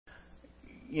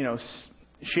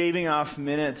shaving off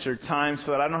minutes or time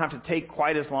so that I don't have to take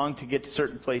quite as long to get to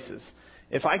certain places.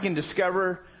 If I can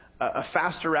discover a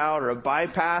faster route or a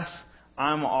bypass,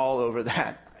 I'm all over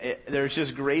that. There's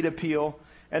just great appeal.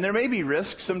 And there may be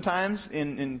risks sometimes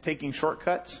in taking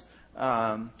shortcuts,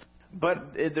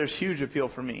 but there's huge appeal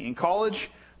for me. In college,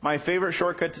 my favorite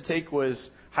shortcut to take was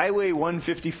Highway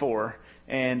 154,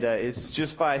 and it's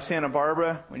just by Santa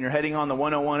Barbara. When you're heading on the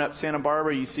 101 up Santa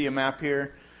Barbara, you see a map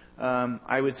here.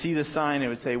 I would see the sign. It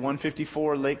would say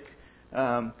 154 Lake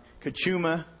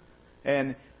Cachuma,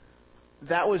 and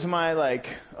that was my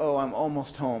I'm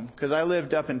almost home, because I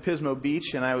lived up in Pismo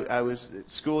Beach and I was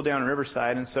at school down in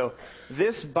Riverside. And so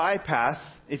this bypass,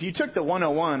 if you took the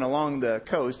 101 along the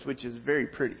coast, which is very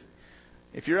pretty,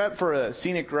 if you're up for a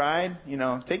scenic ride,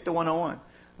 take the 101.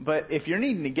 But if you're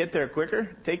needing to get there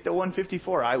quicker, take the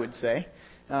 154, I would say.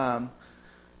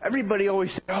 Everybody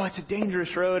always said, it's a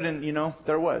dangerous road. And,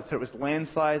 there was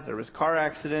landslides, there was car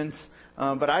accidents.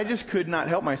 But I just could not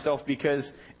help myself because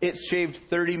it shaved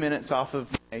 30 minutes off of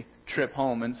my trip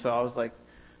home. And so I was like,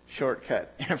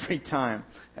 shortcut every time.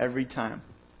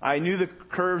 I knew the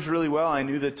curves really well. I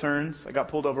knew the turns. I got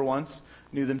pulled over once,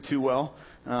 knew them too well.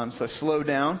 So I slowed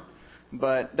down.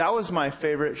 But that was my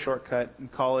favorite shortcut in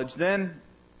college. Then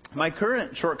my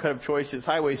current shortcut of choice is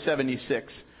Highway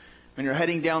 76. When you're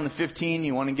heading down the 15,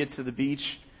 you want to get to the beach.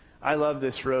 I love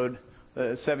this road,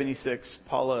 the 76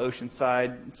 Paula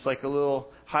Oceanside. It's like a little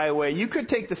highway. You could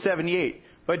take the 78,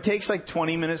 but it takes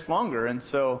 20 minutes longer. And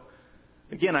so,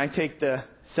 again, I take the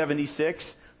 76.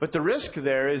 But the risk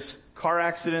there is car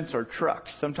accidents or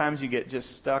trucks. Sometimes you get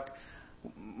just stuck.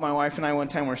 My wife and I one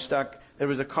time were stuck. There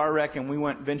was a car wreck, and we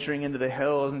went venturing into the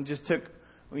hills and just took,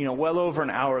 well over an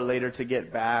hour later to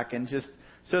get back. And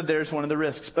so there's one of the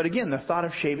risks. But again, the thought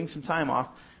of shaving some time off,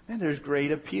 man, there's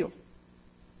great appeal.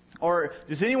 Or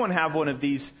does anyone have one of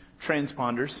these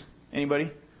transponders?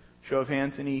 Anybody? Show of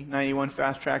hands. Any 91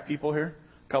 fast track people here?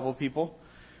 A couple people.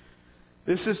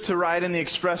 This is to ride in the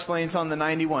express lanes on the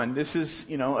 91. This is,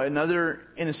 another,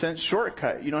 in a sense,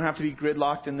 shortcut. You don't have to be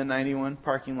gridlocked in the 91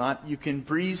 parking lot. You can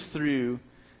breeze through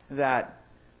that.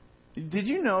 Did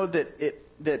you know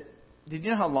did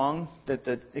you know how long that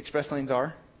the express lanes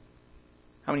are?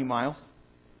 How many miles?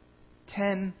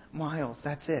 10 miles.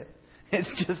 That's it.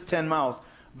 It's just 10 miles.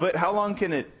 But how long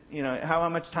can it, how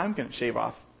much time can it shave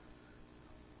off?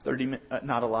 30 minutes.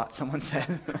 Not a lot, someone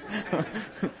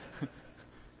said.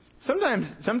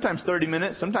 Sometimes 30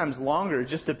 minutes, sometimes longer. It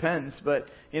just depends. But,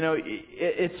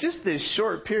 it's just this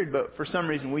short period, but for some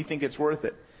reason we think it's worth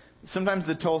it. Sometimes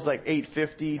the toll's like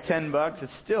 $8.50, $10.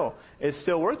 It's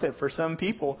still worth it for some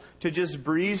people to just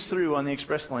breeze through on the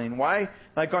express lane. Why,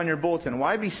 like on your bulletin,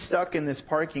 why be stuck in this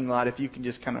parking lot if you can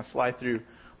just kind of fly through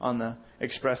on the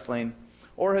express lane?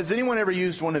 Or has anyone ever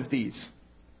used one of these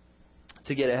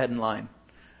to get ahead in line?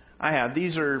 I have.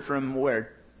 These are from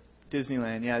where?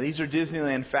 Disneyland. Yeah, these are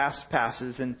Disneyland fast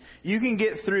passes, and you can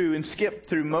get through and skip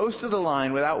through most of the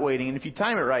line without waiting. And if you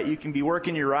time it right, you can be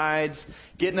working your rides,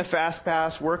 getting a fast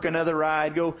pass, work another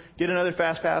ride, go get another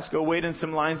fast pass, go wait in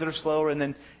some lines that are slower, and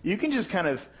then you can just kind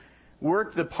of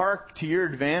work the park to your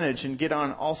advantage and get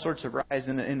on all sorts of rides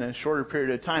in a shorter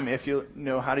period of time if you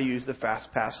know how to use the fast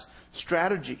pass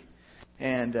strategy.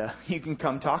 And you can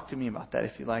come talk to me about that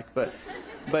if you like. But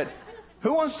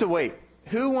who wants to wait?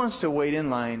 Who wants to wait in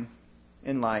line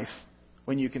in life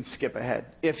when you can skip ahead?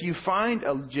 If you find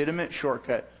a legitimate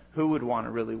shortcut, who would want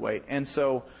to really wait? And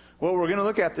so what we're going to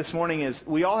look at this morning is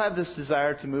we all have this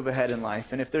desire to move ahead in life.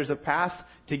 And if there's a path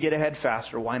to get ahead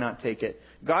faster, why not take it?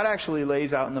 God actually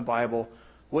lays out in the Bible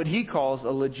what He calls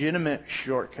a legitimate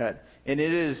shortcut. And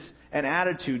it is an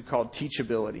attitude called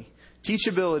teachability.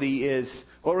 Teachability is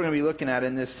what we're going to be looking at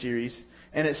in this series.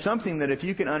 And it's something that if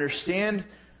you can understand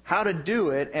how to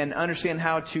do it and understand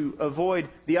how to avoid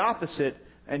the opposite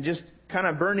and just kind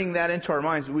of burning that into our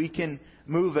minds, we can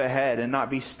move ahead and not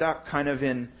be stuck kind of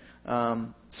in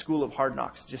school of hard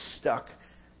knocks, just stuck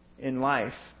in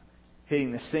life,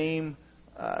 hitting the same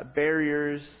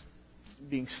barriers,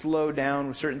 being slowed down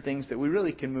with certain things that we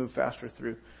really can move faster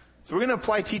through. So we're going to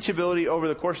apply teachability over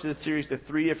the course of this series to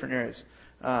 3 different areas.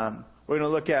 We're going to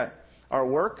look at our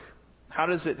work. How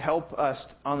does it help us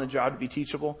on the job to be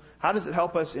teachable? How does it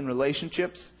help us in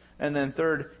relationships? And then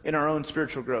third, in our own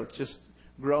spiritual growth, just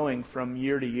growing from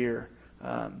year to year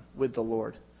with the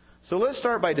Lord. So let's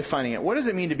start by defining it. What does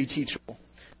it mean to be teachable?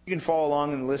 You can follow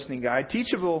along in the listening guide.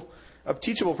 A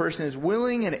teachable person is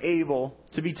willing and able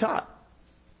to be taught.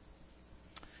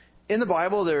 In the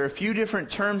Bible, there are a few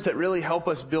different terms that really help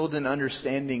us build an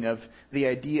understanding of the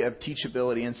idea of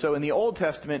teachability. And so in the Old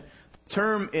Testament, the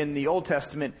term in the Old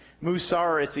Testament,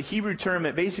 musar, it's a Hebrew term.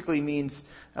 It basically means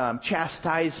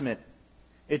chastisement.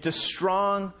 It's a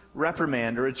strong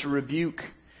reprimand, or it's a rebuke.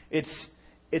 It's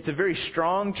a very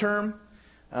strong term.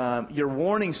 You're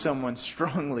warning someone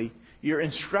strongly. You're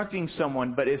instructing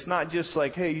someone, but it's not just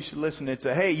like, hey, you should listen. It's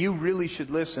a, hey, you really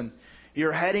should listen.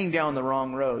 You're heading down the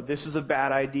wrong road. This is a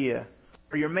bad idea.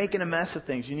 Or you're making a mess of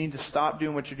things. You need to stop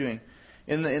doing what you're doing.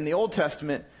 In the Old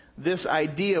Testament, the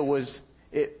idea was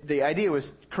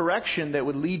correction that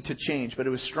would lead to change, but it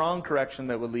was strong correction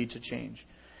that would lead to change.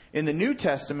 In the New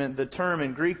Testament, the term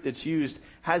in Greek that's used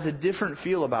has a different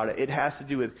feel about it. It has to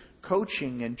do with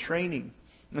coaching and training.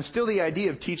 And it's still the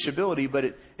idea of teachability, but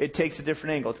it takes a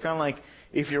different angle. It's kind of like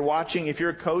if you're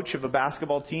a coach of a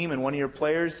basketball team and one of your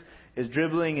players is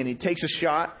dribbling and he takes a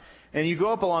shot, and you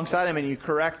go up alongside him and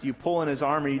you pull in his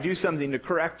arm, or you do something to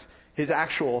correct his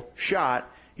actual shot.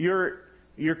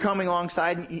 You're coming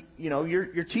alongside and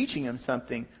you're teaching him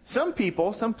something. Some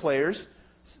people, some players,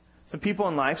 some people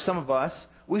in life, some of us,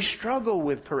 we struggle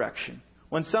with correction.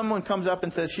 When someone comes up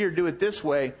and says, here, do it this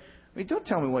way, don't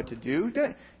tell me what to do.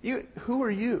 Who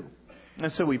are you? And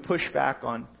so we push back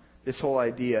on this whole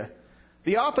idea.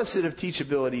 The opposite of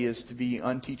teachability is to be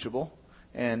unteachable.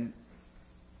 And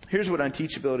here's what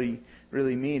unteachability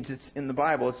really means. It's in the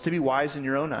Bible. It's to be wise in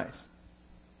your own eyes.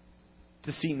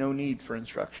 To see no need for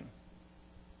instruction.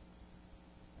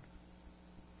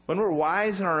 When we're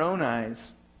wise in our own eyes,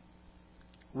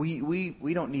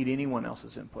 we don't need anyone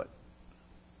else's input.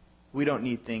 We don't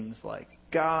need things like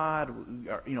God.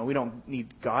 We don't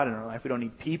need God in our life. We don't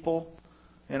need people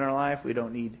in our life. We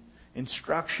don't need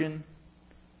instruction.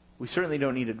 We certainly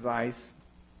don't need advice.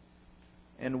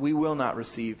 And we will not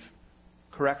receive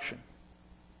correction.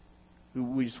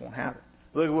 We just won't have it.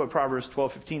 Look at what Proverbs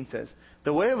 12:15 says.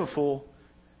 The way of a fool,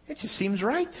 it just seems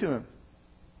right to him.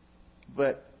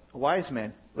 But a wise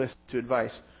man listens to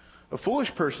advice. A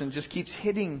foolish person just keeps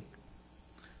getting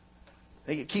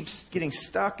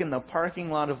stuck in the parking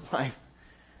lot of life,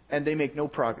 and they make no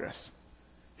progress.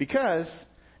 Because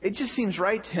it just seems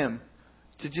right to him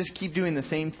to just keep doing the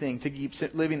same thing, to keep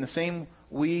living the same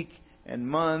week and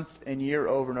month and year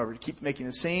over and over, to keep making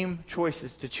the same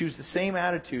choices, to choose the same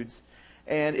attitudes.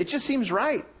 And it just seems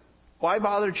right. Why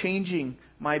bother changing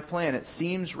my plan? It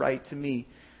seems right to me.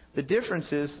 The difference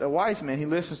is, a wise man, he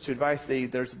listens to advice.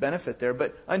 There's a benefit there.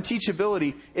 But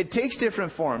unteachability, it takes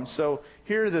different forms. So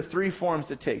here are the three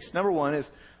forms it takes. Number one is,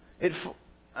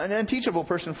 an unteachable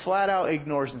person flat out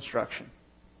ignores instruction.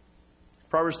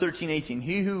 Proverbs 13:18.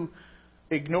 He who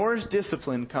ignores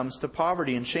discipline comes to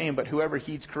poverty and shame, but whoever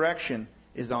heeds correction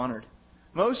is honored.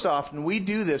 Most often we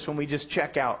do this when we just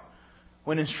check out.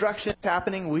 When instruction is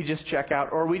happening, we just check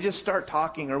out, or we just start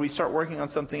talking, or we start working on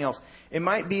something else. It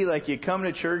might be like you come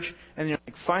to church and you're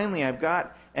like, finally, I've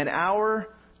got an hour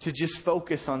to just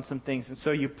focus on some things. And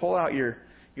so you pull out your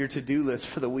to-do list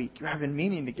for the week. You're having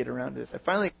meaning to get around to this.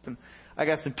 I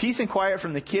got some peace and quiet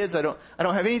from the kids. I don't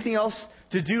have anything else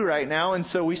to do right now. And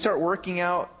so we start working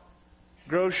out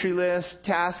grocery list,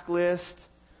 task list,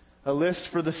 a list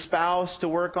for the spouse to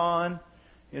work on.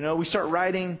 We start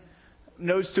writing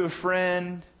notes to a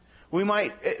friend. We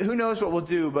might, who knows what we'll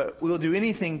do, but we'll do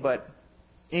anything but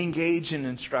engage in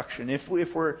instruction. If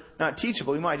we're not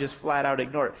teachable, we might just flat out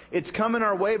ignore it. It's coming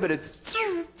our way, but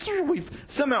we've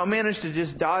somehow managed to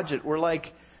just dodge it. We're like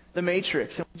the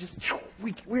Matrix. And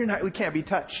we can't be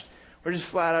touched. We're just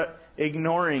flat out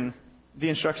ignoring the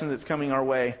instruction that's coming our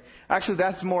way. Actually,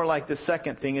 that's more like the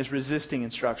second thing, is resisting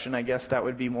instruction. I guess that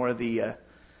would be more the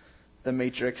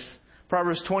Matrix.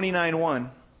 Proverbs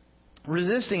 29:1.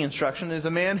 Resisting instruction is a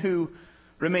man who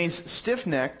remains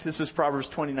stiff-necked. This is Proverbs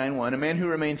 29:1. A man who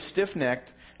remains stiff-necked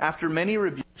after many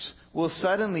rebukes will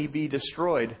suddenly be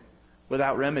destroyed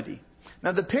without remedy.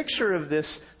 Now, the picture of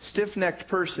this stiff-necked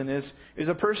person is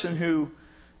a person who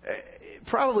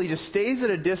probably just stays at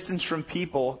a distance from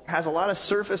people, has a lot of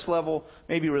surface-level,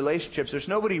 maybe relationships. There's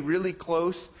nobody really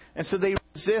close, and so they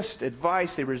resist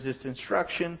advice, they resist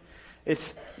instruction.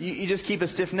 You just keep a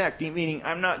stiff neck, meaning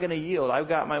I'm not going to yield. I've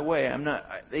got my way.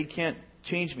 They can't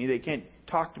change me. They can't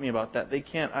talk to me about that. They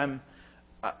can't.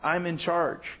 I'm in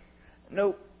charge.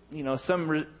 Nope.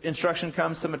 Some instruction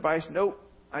comes, some advice. Nope.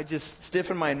 I just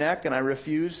stiffen my neck and I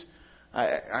refuse.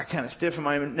 I kind of stiffen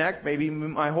my neck, maybe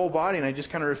my whole body, and I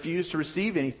just kind of refuse to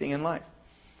receive anything in life.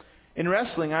 In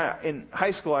wrestling, in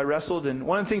high school, I wrestled, and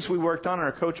one of the things we worked on,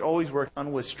 our coach always worked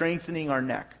on, was strengthening our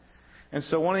neck. And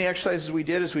so one of the exercises we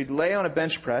did is we'd lay on a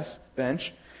bench,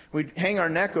 we'd hang our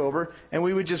neck over, and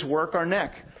we would just work our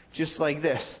neck, just like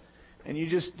this. And you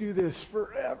just do this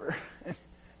forever.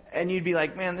 And you'd be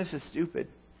like, man, this is stupid.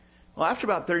 Well, after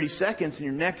about 30 seconds and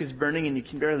your neck is burning and you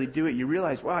can barely do it, you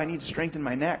realize, wow, I need to strengthen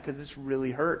my neck because this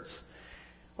really hurts.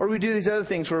 Or we do these other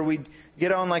things where we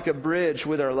get on like a bridge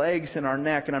with our legs and our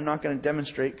neck, and I'm not going to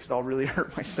demonstrate because I'll really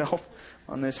hurt myself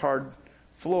on this hard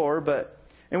floor,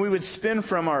 and we would spin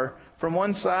from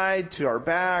one side to our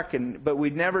back, but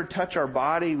we'd never touch our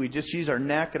body. We'd just use our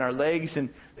neck and our legs. And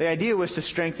the idea was to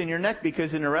strengthen your neck,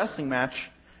 because in a wrestling match,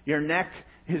 your neck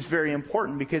is very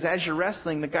important, because as you're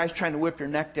wrestling, the guy's trying to whip your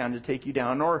neck down to take you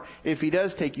down. Or if he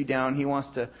does take you down, he wants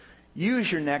to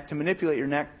use your neck to manipulate your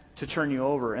neck to turn you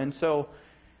over. And so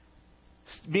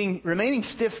remaining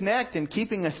stiff-necked and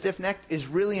keeping a stiff neck is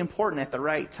really important at the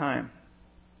right time.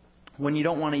 When you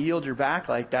don't want to yield your back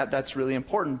like that, that's really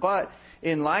important. But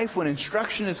in life, when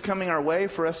instruction is coming our way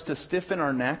for us to stiffen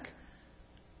our neck,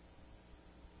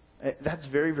 that's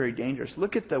very, very dangerous.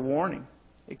 Look at the warning.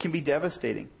 It can be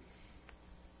devastating.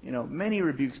 Many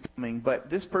rebukes coming, but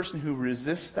this person who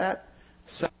resists that,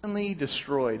 suddenly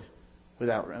destroyed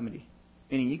without remedy.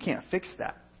 Meaning you can't fix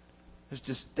that. There's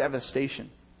just devastation.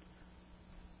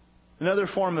 Another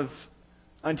form of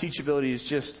unteachability is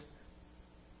just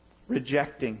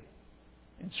rejecting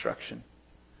instruction.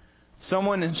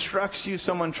 Someone instructs you,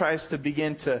 someone tries to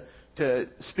begin to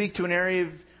speak to an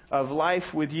area of life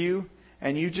with you,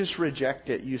 and you just reject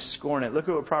it. You scorn it. Look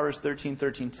at what Proverbs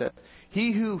 13:13 says.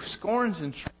 He who scorns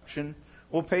instruction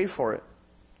will pay for it,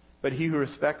 but he who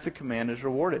respects a command is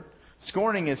rewarded.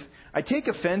 Scorning is, I take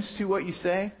offense to what you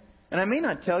say, and I may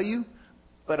not tell you,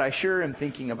 but I sure am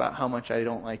thinking about how much I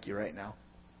don't like you right now.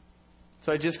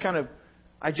 So I just kind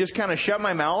of shut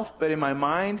my mouth, but in my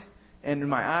mind and in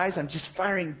my eyes, I'm just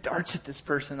firing darts at this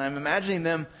person. I'm imagining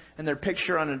them and their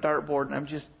picture on a dartboard, and I'm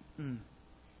just,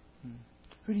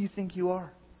 who do you think you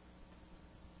are?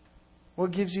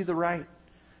 What gives you the right?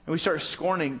 And we start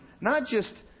scorning not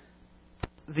just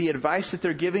the advice that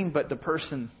they're giving, but the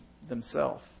person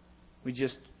themselves. We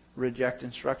just reject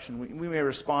instruction. We may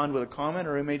respond with a comment,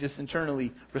 or we may just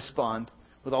internally respond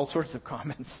with all sorts of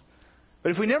comments.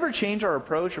 But if we never change our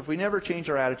approach, or if we never change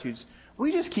our attitudes,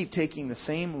 we just keep taking the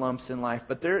same lumps in life.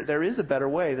 But there is a better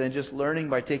way than just learning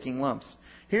by taking lumps.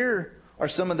 Here are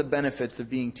some of the benefits of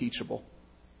being teachable.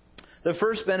 The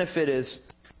first benefit is,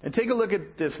 and take a look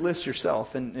at this list yourself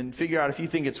and figure out if you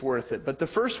think it's worth it. But the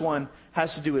first one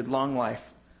has to do with long life.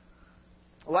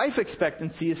 Life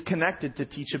expectancy is connected to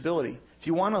teachability. If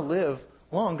you want to live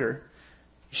longer,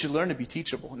 you should learn to be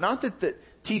teachable. Not that the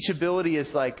teachability is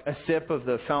like a sip of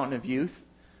the fountain of youth,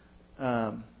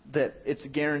 that it's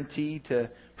guaranteed to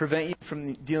prevent you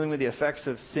from dealing with the effects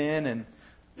of sin and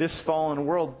this fallen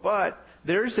world, but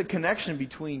there's a connection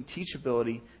between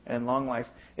teachability and long life.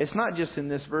 It's not just in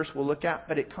this verse we'll look at,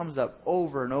 but it comes up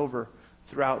over and over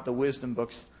throughout the wisdom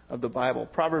books of the Bible.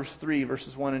 Proverbs 3,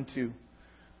 verses 1 and 2.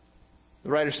 The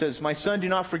writer says, "My son, do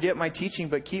not forget my teaching,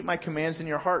 but keep my commands in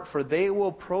your heart, for they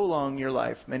will prolong your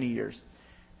life many years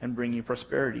and bring you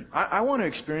prosperity." I want to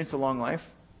experience a long life.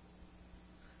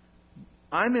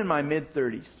 I'm in my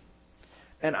mid-30s,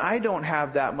 and I don't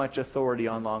have that much authority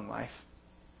on long life.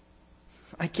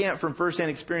 I can't from first-hand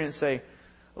experience say,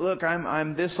 look,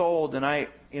 I'm this old, and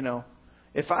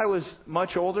if I was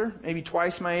much older, maybe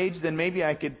twice my age, then maybe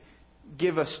I could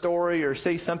give a story or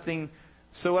say something.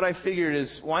 So what I figured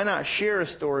is, why not share a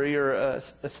story or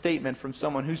a statement from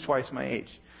someone who's twice my age?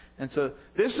 And so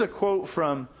this is a quote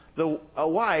from the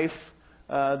wife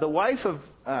of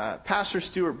Pastor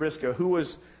Stuart Briscoe, who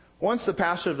was once the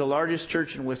pastor of the largest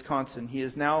church in Wisconsin. He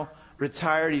is now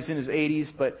retired. He's in his 80s,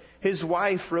 but his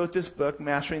wife wrote this book,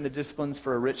 Mastering the Disciplines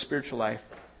for a Rich Spiritual Life.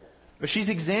 But she's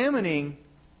examining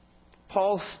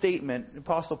Paul's statement,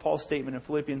 Apostle Paul's statement in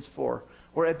Philippians 4,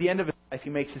 where at the end of his life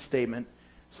he makes a statement.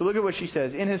 So look at what she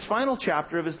says. In his final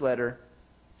chapter of his letter,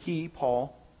 he,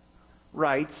 Paul,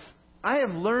 writes, I have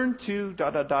learned to,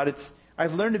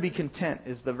 I've learned to be content,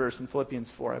 is the verse in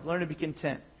Philippians 4. I've learned to be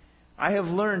content. I have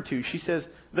learned to. She says,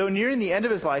 though nearing the end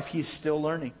of his life, he's still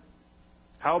learning.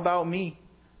 How about me?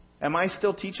 Am I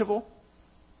still teachable?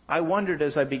 I wondered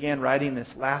as I began writing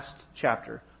this last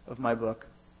chapter of my book.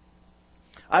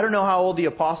 I don't know how old the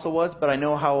apostle was, but I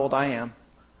know how old I am.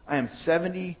 I am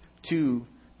 72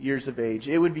 years of age.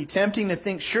 It would be tempting to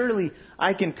think, surely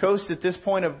I can coast at this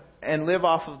point and live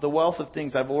off of the wealth of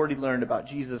things I've already learned about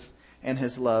Jesus and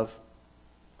His love.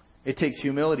 It takes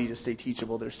humility to stay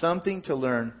teachable. There's something to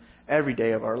learn every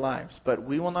day of our lives, but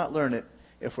we will not learn it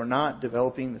if we're not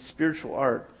developing the spiritual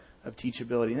art of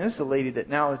teachability. And this is a lady that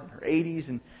now is in her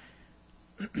 80s,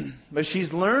 but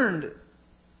she's learned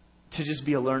to just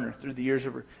be a learner through the years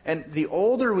of her. And the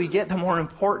older we get, the more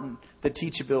important the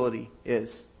teachability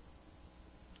is,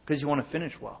 because you want to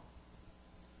finish well.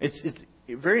 It's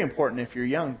very important if you're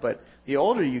young, but the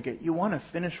older you get, you want to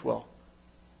finish well.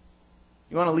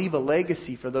 You want to leave a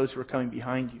legacy for those who are coming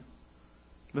behind you.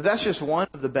 But that's just one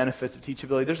of the benefits of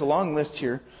teachability. There's a long list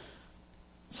here.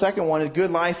 Second one is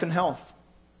good life and health.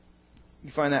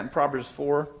 You find that in Proverbs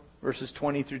 4, verses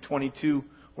 20 through 22,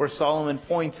 where Solomon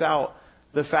points out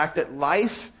the fact that life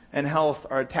and health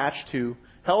are attached to,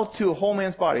 held to a whole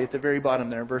man's body at the very bottom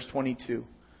there, verse 22.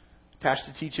 Attached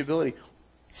to teachability.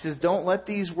 He says, don't let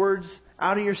these words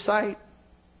out of your sight,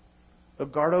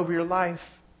 but guard over your life.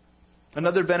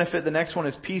 Another benefit, the next one,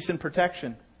 is peace and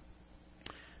protection.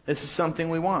 This is something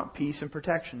we want, peace and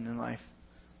protection in life.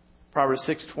 Proverbs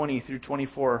 6:20 through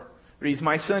 24 reads,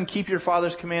 My son, keep your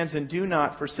father's commands and do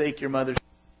not forsake your mother's.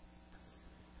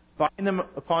 Bind them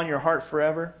upon your heart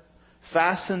forever.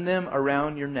 Fasten them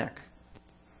around your neck.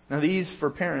 Now these, for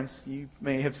parents, you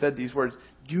may have said these words.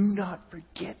 Do not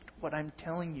forget what I'm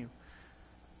telling you.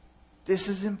 This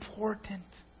is important.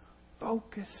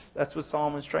 Focus. That's what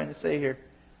Solomon's trying to say here.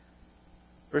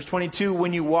 Verse 22,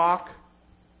 when you walk,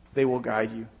 they will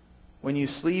guide you. When you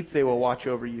sleep, they will watch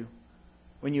over you.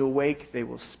 When you awake, they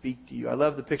will speak to you. I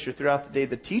love the picture throughout the day.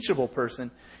 The teachable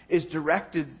person is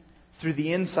directed through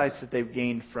the insights that they've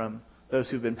gained from those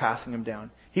who've been passing them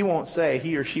down. He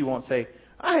or she won't say,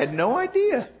 I had no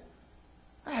idea.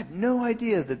 I had no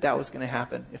idea that that was going to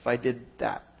happen if I did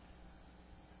that.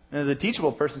 And the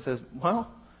teachable person says,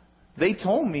 well, they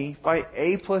told me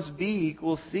A plus B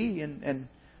equals C. And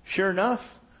sure enough,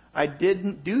 I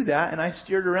didn't do that and I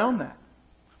steered around that.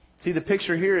 See, the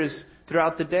picture here is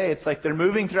throughout the day. It's like they're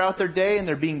moving throughout their day and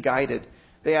they're being guided.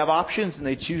 They have options and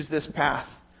they choose this path.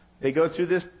 They go through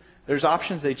this. There's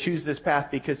options. They choose this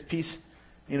path because peace,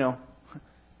 they're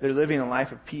living a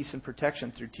life of peace and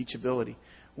protection through teachability.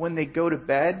 When they go to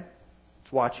bed,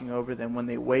 it's watching over them. When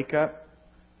they wake up,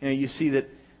 you see that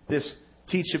this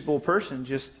teachable person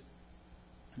just,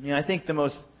 I think the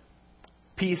most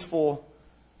peaceful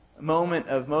moment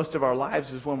of most of our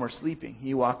lives is when we're sleeping.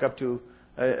 You walk up to,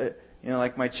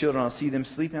 like my children, I'll see them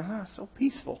sleeping. So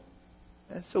peaceful.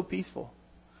 That's so peaceful.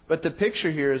 But the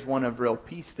picture here is one of real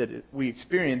peace that we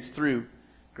experience through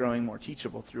growing more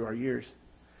teachable through our years.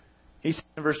 He says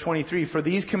in verse 23, For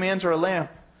these commands are a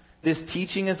lamp. This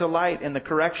teaching is a light, and the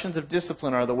corrections of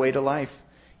discipline are the way to life,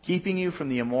 keeping you from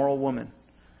the immoral woman,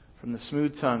 from the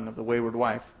smooth tongue of the wayward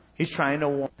wife. He's trying to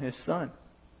warn his son.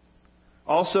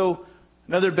 Also,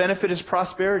 another benefit is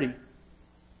prosperity.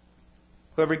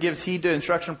 Whoever gives heed to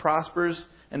instruction prospers,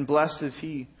 and blessed is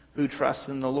he who trusts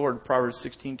in the Lord. Proverbs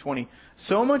 16:20.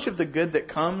 So much of the good that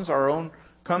comes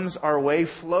our way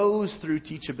flows through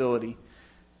teachability.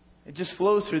 It just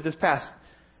flows through this path.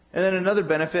 And then another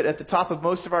benefit at the top of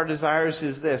most of our desires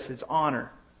is this. It's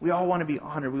honor. We all want to be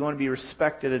honored. We want to be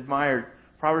respected, admired.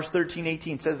 Proverbs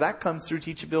 13:18 says that comes through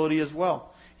teachability as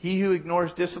well. He who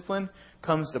ignores discipline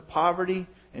comes to poverty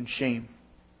and shame.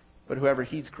 But whoever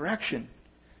heeds correction,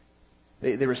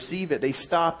 they receive it, they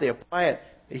stop, they apply it,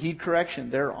 they heed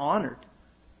correction, they're honored.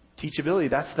 Teachability,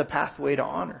 that's the pathway to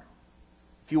honor.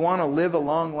 If you want to live a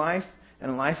long life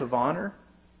and a life of honor,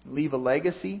 leave a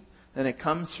legacy, then it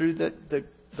comes through the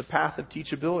path of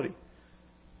teachability.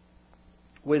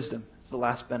 Wisdom is the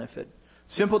last benefit.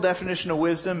 Simple definition of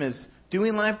wisdom is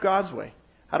doing life God's way.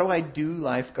 How do I do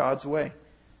life God's way?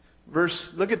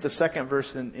 Look at the second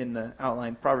verse in the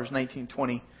outline, Proverbs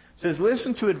 19:20. It says,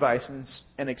 Listen to advice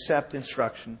and accept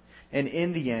instruction, and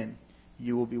in the end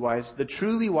you will be wise. The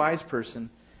truly wise person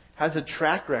has a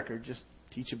track record, just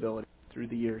teachability through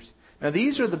the years. Now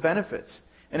these are the benefits.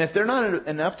 And if they're not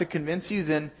enough to convince you,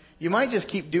 then you might just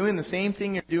keep doing the same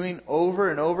thing you're doing over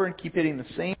and over and keep hitting the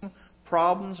same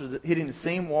problems or hitting the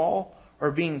same wall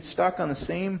or being stuck on the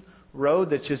same road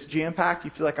that's just jam-packed.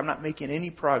 You feel like I'm not making any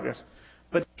progress.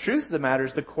 But the truth of the matter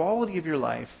is the quality of your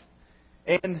life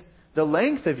and the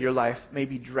length of your life may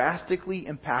be drastically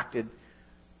impacted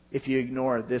if you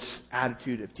ignore this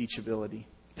attitude of teachability.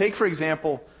 Take, for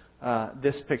example,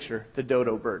 this picture, the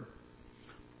dodo bird.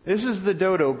 This is the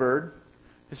dodo bird.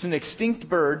 It's an extinct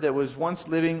bird that was once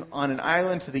living on an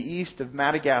island to the east of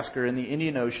Madagascar in the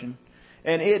Indian Ocean.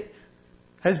 And it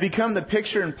has become the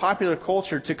picture in popular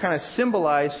culture to kind of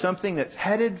symbolize something that's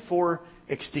headed for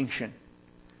extinction.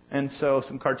 And so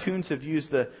some cartoons have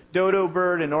used the dodo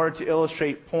bird in order to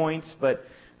illustrate points. But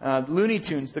Looney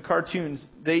Tunes, the cartoons,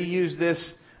 they use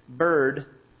this bird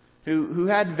who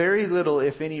had very little,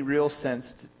 if any, real sense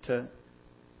to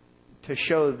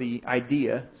show the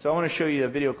idea. So I want to show you a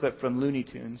video clip from Looney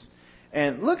Tunes.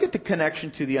 And look at the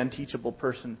connection to the unteachable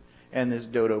person and this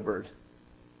dodo bird.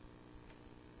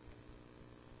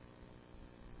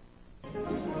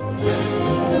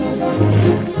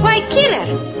 Why,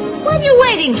 Killer, What are you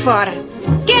waiting for?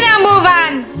 Get a move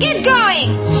on. Get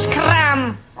going.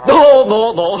 Scram. No,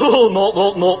 no, no, no, no,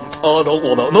 no, no. I don't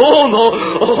wanna. No, no,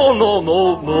 oh, no,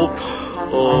 no, no.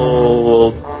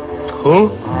 Huh?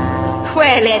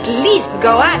 Well, at least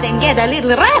go out and get a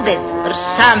little rabbit or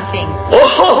something.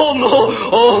 Oh, no,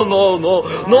 oh, no, no,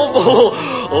 no,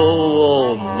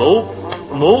 oh, no.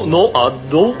 No, no, I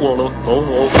don't wanna. No,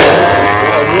 no. I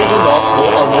really not. No,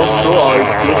 I'm not sure. I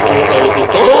just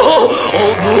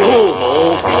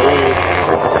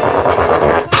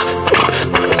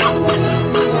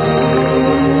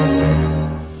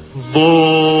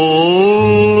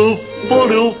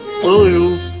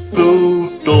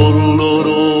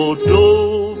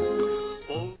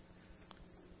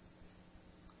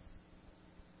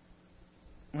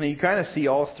Well, you kind of see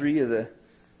all three of the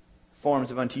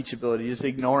forms of unteachability. Just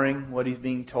ignoring what he's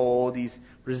being told. He's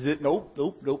nope.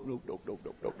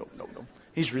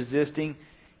 He's resisting.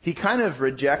 He kind of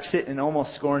rejects it and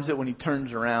almost scorns it when he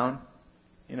turns around.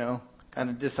 Kind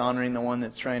of dishonoring the one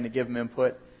that's trying to give him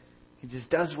input. He just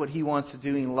does what he wants to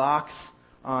do. He locks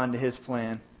on to his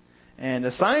plan. And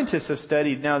the scientists have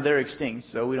studied, now they're extinct,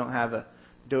 so we don't have a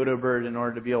dodo bird in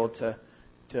order to be able to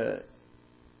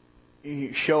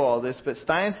show all this. But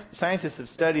scientists have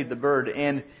studied the bird,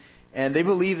 and they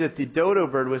believe that the dodo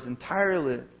bird was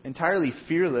entirely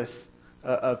fearless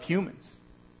of humans.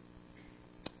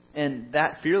 And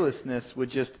that fearlessness would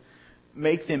just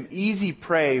make them easy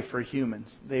prey for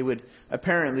humans. They were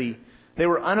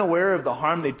unaware of the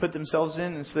harm they'd put themselves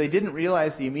in, and so they didn't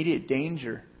realize the immediate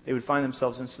danger they would find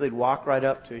themselves in. So they'd walk right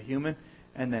up to a human,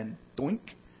 and then doink,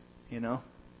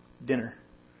 dinner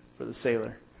for the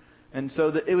sailor. And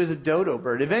so it was a dodo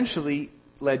bird. Eventually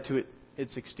led to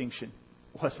its extinction.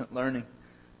 Wasn't learning.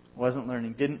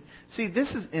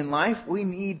 This is in life. We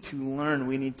need to learn.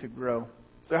 We need to grow.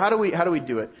 So how do we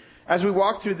do it? As we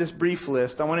walk through this brief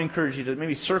list, I want to encourage you to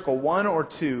maybe circle one or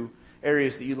two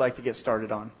areas that you'd like to get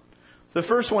started on. So the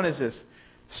first one is this: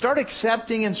 start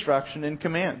accepting instruction and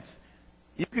commands.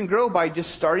 You can grow by just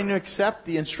starting to accept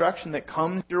the instruction that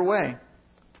comes your way,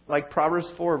 like Proverbs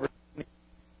 4, verse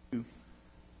 22.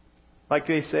 Like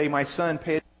they say, "My son,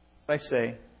 pay attention to what I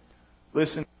say.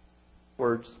 Listen to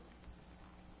words.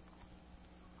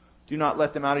 Do not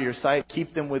let them out of your sight.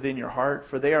 Keep them within your heart,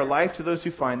 for they are life to those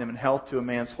who find them and health to a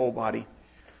man's whole body."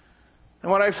 And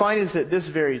what I find is that this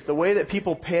varies. The way that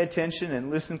people pay attention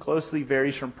and listen closely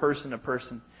varies from person to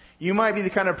person. You might be the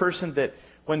kind of person that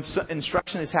when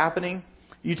instruction is happening,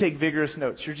 you take vigorous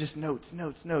notes. You're just notes.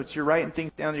 You're writing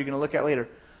things down that you're going to look at later.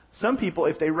 Some people,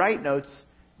 if they write notes,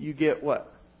 you get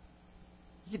what?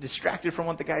 You get distracted from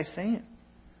what the guy's saying.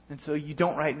 And so you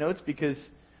don't write notes because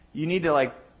you need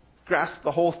to grasp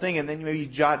the whole thing, and then maybe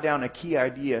jot down a key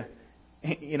idea,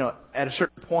 at a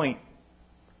certain point.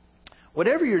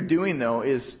 Whatever you're doing, though,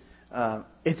 is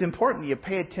it's important that you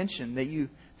pay attention, that you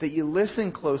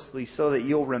listen closely, so that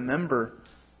you'll remember.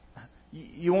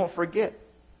 You won't forget.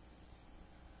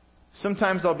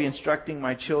 Sometimes I'll be instructing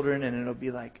my children, and it'll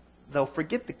be like they'll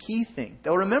forget the key thing.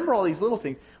 They'll remember all these little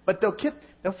things, but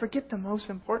they'll forget the most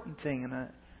important thing. And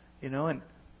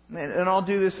and I'll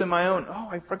do this in my own. Oh,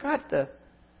 I forgot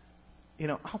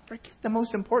I'll forget the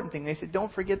most important thing. They said,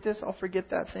 "Don't forget this." I'll forget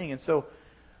that thing. And so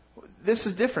this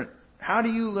is different. How do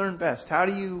you learn best? How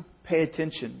do you pay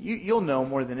attention? You'll know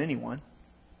more than anyone.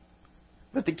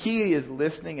 But the key is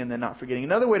listening and then not forgetting.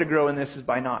 Another way to grow in this is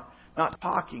by not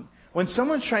talking. When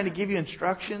someone's trying to give you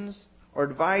instructions or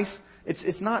advice,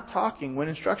 it's not talking. When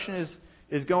instruction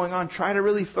is going on, try to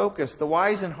really focus. The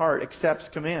wise in heart accepts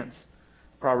commands.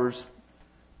 Proverbs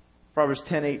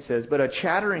 10:8 says, "But a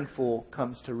chattering fool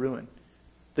comes to ruin."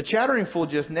 The chattering fool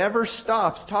just never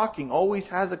stops talking, always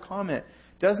has a comment,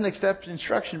 doesn't accept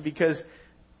instruction because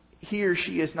he or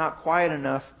she is not quiet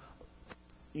enough,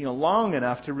 long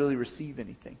enough to really receive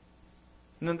anything.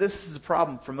 And this is a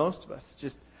problem for most of us.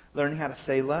 Just learning how to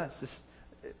say less.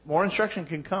 More instruction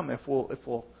can come if we'll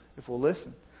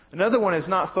listen. Another one is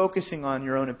not focusing on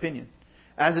your own opinion.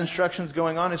 As instruction's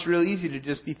going on, it's real easy to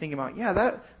just be thinking about,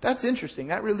 that's interesting.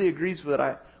 That really agrees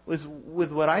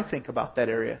with what I think about that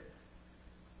area.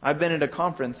 I've been at a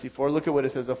conference before. Look at what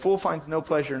it says. "A fool finds no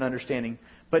pleasure in understanding,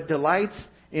 but delights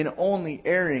in only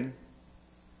airing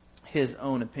his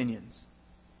own opinions."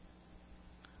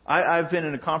 I've been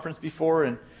in a conference before,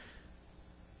 and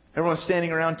everyone's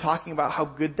standing around talking about how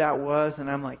good that was, and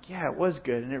I'm like, yeah, it was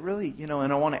good. And it really,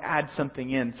 and I want to add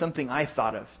something in, something I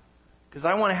thought of. Because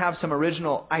I want to have some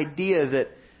original idea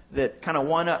that kind of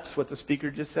one-ups what the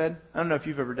speaker just said. I don't know if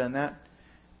you've ever done that.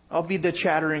 I'll be the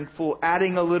chattering fool,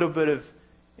 adding a little bit of,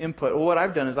 input. Well, what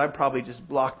I've done is I've probably just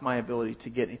blocked my ability to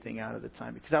get anything out of the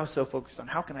time because I was so focused on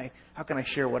how can I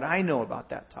share what I know about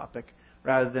that topic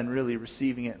rather than really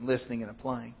receiving it and listening and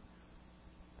applying.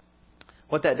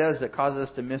 What that does, that causes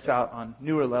us to miss out on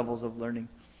newer levels of learning.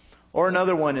 Or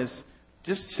another one is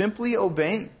just simply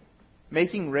obeying,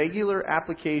 making regular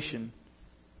application.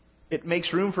 It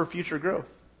makes room for future growth.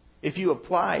 If you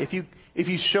apply, if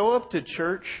you show up to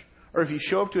church or if you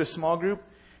show up to a small group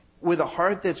with a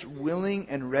heart that's willing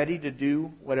and ready to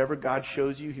do whatever God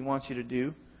shows you He wants you to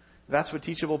do, that's what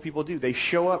teachable people do. They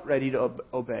show up ready to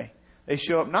obey. They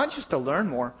show up not just to learn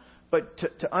more, but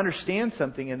to understand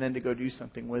something and then to go do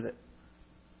something with it.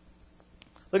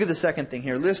 Look at the second thing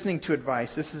here. Listening to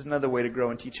advice. This is another way to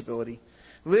grow in teachability.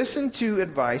 Listen to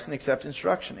advice and accept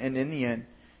instruction. And in the end,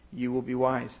 you will be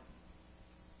wise.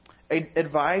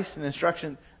 Advice and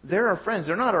instruction, they're our friends.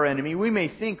 They're not our enemy. We may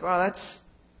think, oh,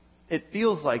 it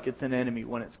feels like it's an enemy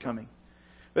when it's coming.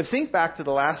 But think back to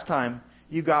the last time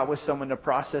you got with someone to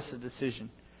process a decision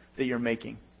that you're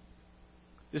making.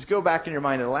 Just go back in your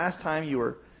mind to the last time you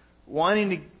were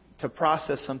wanting to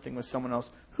process something with someone else.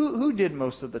 Who did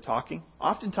most of the talking?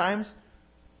 Oftentimes,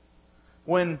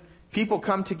 when people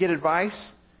come to get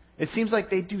advice, it seems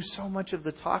like they do so much of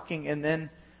the talking, and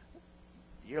then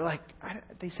you're like,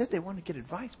 they said they want to get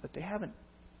advice, but they haven't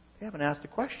asked a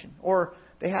question, or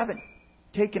they haven't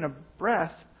taken a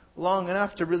breath long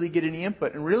enough to really get any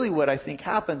input. And really, what I think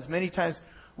happens many times,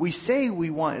 we say we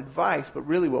want advice, but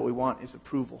really what we want is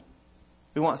approval.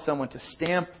 We want someone to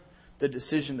stamp the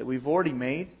decision that we've already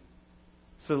made.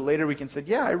 So that later we can say,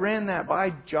 yeah, I ran that by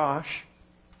Josh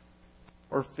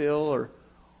or Phil or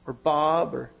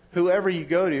Bob or whoever you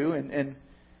go to. And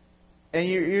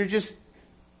you're just,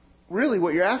 really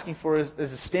what you're asking for is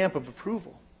a stamp of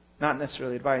approval, not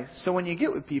necessarily advice. So when you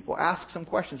get with people, ask some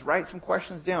questions, write some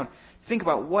questions down. Think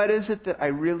about what is it that I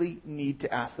really need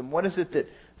to ask them? What is it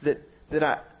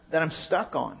that I'm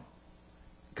stuck on?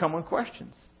 Come with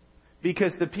questions.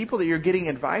 Because the people that you're getting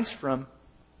advice from,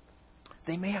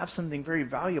 they may have something very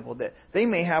valuable that they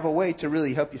may have a way to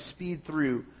really help you speed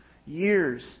through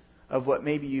years of what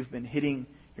maybe you've been hitting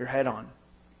your head on.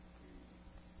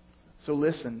 So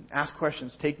listen, ask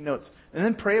questions, take notes, and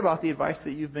then pray about the advice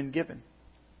that you've been given.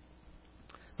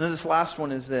 Then this last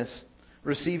one is this: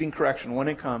 receiving correction. When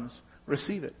it comes,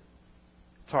 receive it.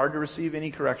 It's hard to receive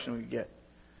any correction we get.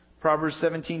 Proverbs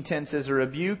 17:10 says, "A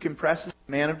rebuke impresses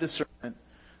a man of discernment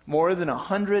more than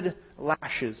 100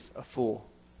 lashes a fool."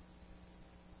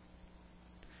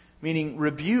 Meaning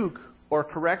rebuke or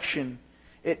correction,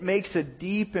 it makes a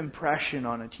deep impression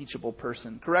on a teachable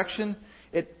person. Correction,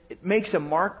 it makes a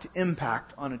marked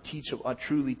impact on a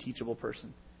truly teachable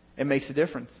person. It makes a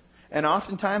difference. And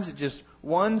oftentimes it's just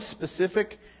one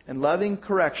specific and loving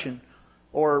correction,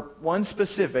 or one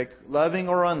specific, loving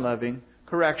or unloving,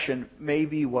 correction may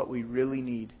be what we really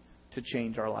need to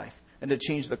change our life and to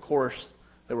change the course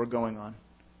that we're going on.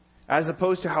 As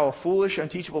opposed to how a foolish,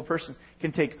 unteachable person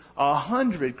can take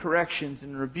 100 corrections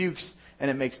and rebukes and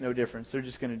it makes no difference. They're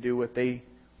just going to do what they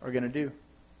are going to do.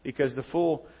 Because the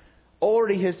fool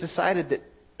already has decided that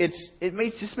it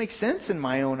just makes sense in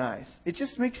my own eyes. It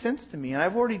just makes sense to me. And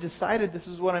I've already decided this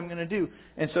is what I'm going to do.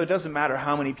 And so it doesn't matter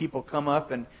how many people come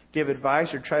up and give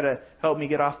advice or try to help me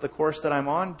get off the course that I'm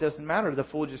on. It doesn't matter. The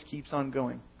fool just keeps on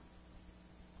going.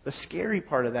 The scary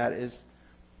part of that is,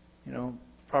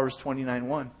 Proverbs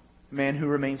 29:1. A man who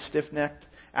remains stiff-necked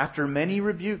after many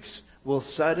rebukes will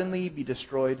suddenly be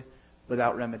destroyed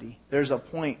without remedy. There's a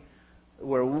point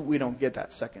where we don't get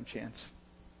that second chance.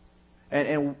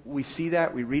 And we see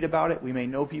that, we read about it, we may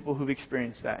know people who've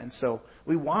experienced that. And so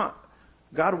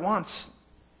God wants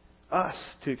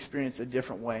us to experience a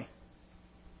different way.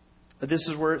 But this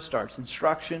is where it starts.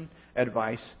 Instruction,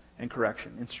 advice, and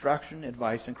correction. Instruction,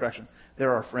 advice, and correction.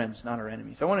 They're our friends, not our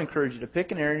enemies. I want to encourage you to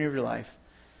pick an area of your life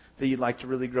that you'd like to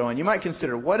really grow in. You might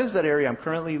consider, what is that area I'm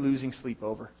currently losing sleep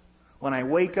over? When I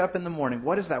wake up in the morning,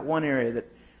 what is that one area that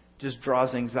just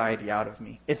draws anxiety out of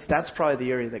me? That's probably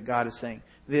the area that God is saying,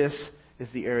 this is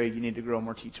the area you need to grow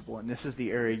more teachable in. This is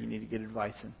the area you need to get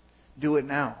advice in. Do it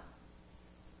now.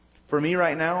 For me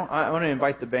right now, I want to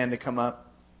invite the band to come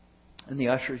up. And the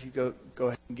ushers, you go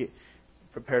ahead and get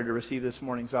prepared to receive this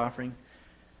morning's offering.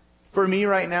 For me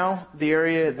right now, the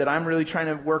area that I'm really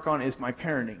trying to work on is my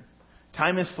parenting.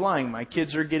 Time is flying. My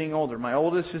kids are getting older. My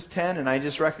oldest is 10, and I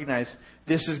just recognize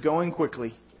this is going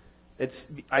quickly.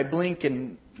 I blink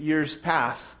and years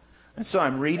pass. And so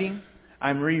I'm reading,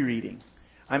 I'm rereading.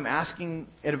 I'm asking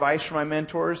advice from my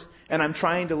mentors, and I'm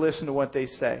trying to listen to what they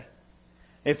say.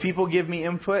 If people give me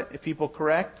input, if people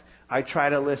correct, I try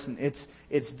to listen.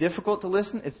 It's difficult to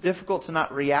listen. It's difficult to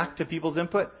not react to people's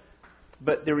input.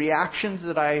 But the reactions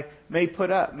that I may put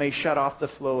up may shut off the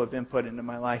flow of input into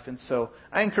my life. And so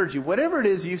I encourage you, whatever it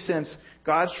is you sense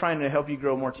God's trying to help you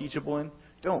grow more teachable in,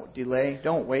 don't delay,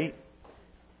 don't wait.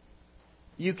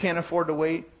 You can't afford to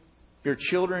wait. Your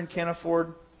children can't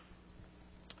afford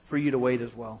for you to wait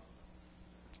as well.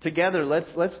 Together,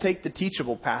 let's take the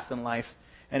teachable path in life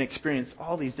and experience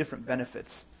all these different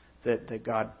benefits that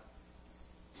God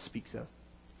speaks of.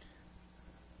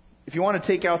 If you want to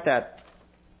take out that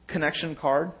connection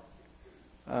card,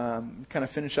 kind of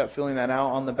finish up filling that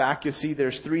out. On the back, you'll see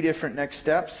there's 3 different next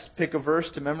steps. Pick a verse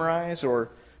to memorize, or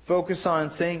focus on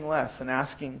saying less and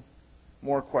asking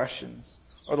more questions.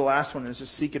 Or the last one is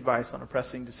just seek advice on a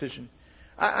pressing decision.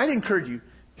 I'd encourage you,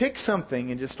 pick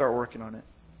something and just start working on it.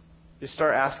 Just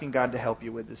start asking God to help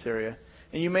you with this area.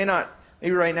 And you may not,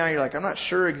 maybe right now you're like, I'm not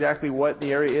sure exactly what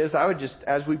the area is. I would just,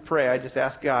 as we pray, I just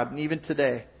ask God, and even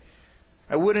today,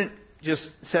 I wouldn't just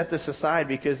set this aside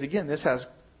because, again, this has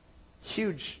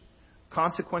huge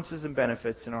consequences and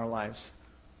benefits in our lives.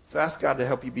 So ask God to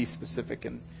help you be specific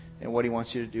in what He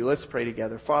wants you to do. Let's pray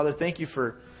together. Father, thank you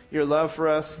for your love for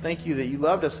us. Thank you that you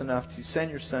loved us enough to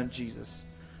send your Son, Jesus,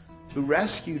 who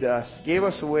rescued us, gave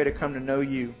us a way to come to know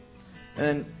you,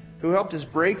 and who helped us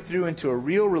break through into a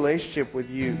real relationship with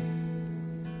you.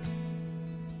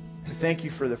 We thank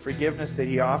you for the forgiveness that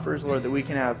He offers, Lord, that we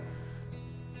can have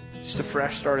just a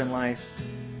fresh start in life.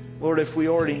 Lord, if we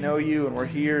already know you and we're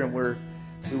here and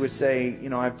we would say,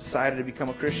 I've decided to become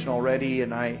a Christian already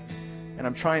and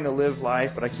I'm trying to live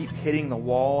life, but I keep hitting the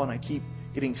wall and I keep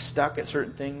getting stuck at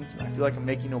certain things and I feel like I'm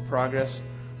making no progress.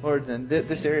 Lord, then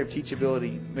this area of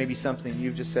teachability may be something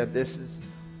you've just said, this is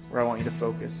where I want you to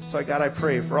focus. So God, I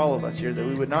pray for all of us here that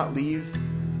we would not leave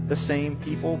the same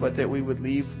people, but that we would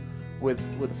leave with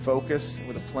a focus,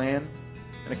 with a plan,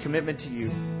 and a commitment to you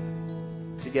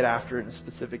to get after it in a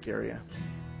specific area.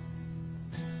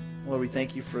 Lord, we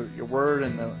thank you for your word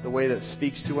and the way that it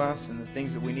speaks to us and the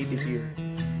things that we need to hear.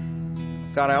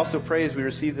 God, I also pray as we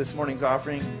receive this morning's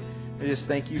offering, I just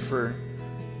thank you for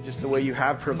just the way you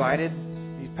have provided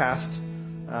these past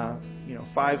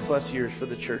 5+ years for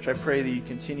the church. I pray that you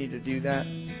continue to do that.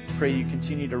 I pray you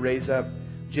continue to raise up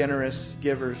generous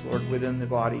givers, Lord, within the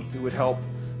body who would help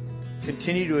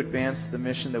continue to advance the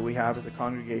mission that we have as a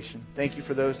congregation. Thank you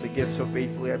for those that give so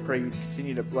faithfully. I pray you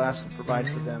continue to bless and provide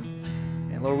for them.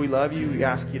 And Lord, we love you. We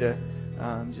ask you to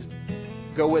just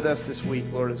go with us this week,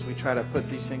 Lord, as we try to put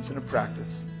these things into practice.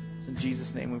 It's in Jesus'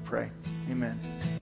 name we pray. Amen.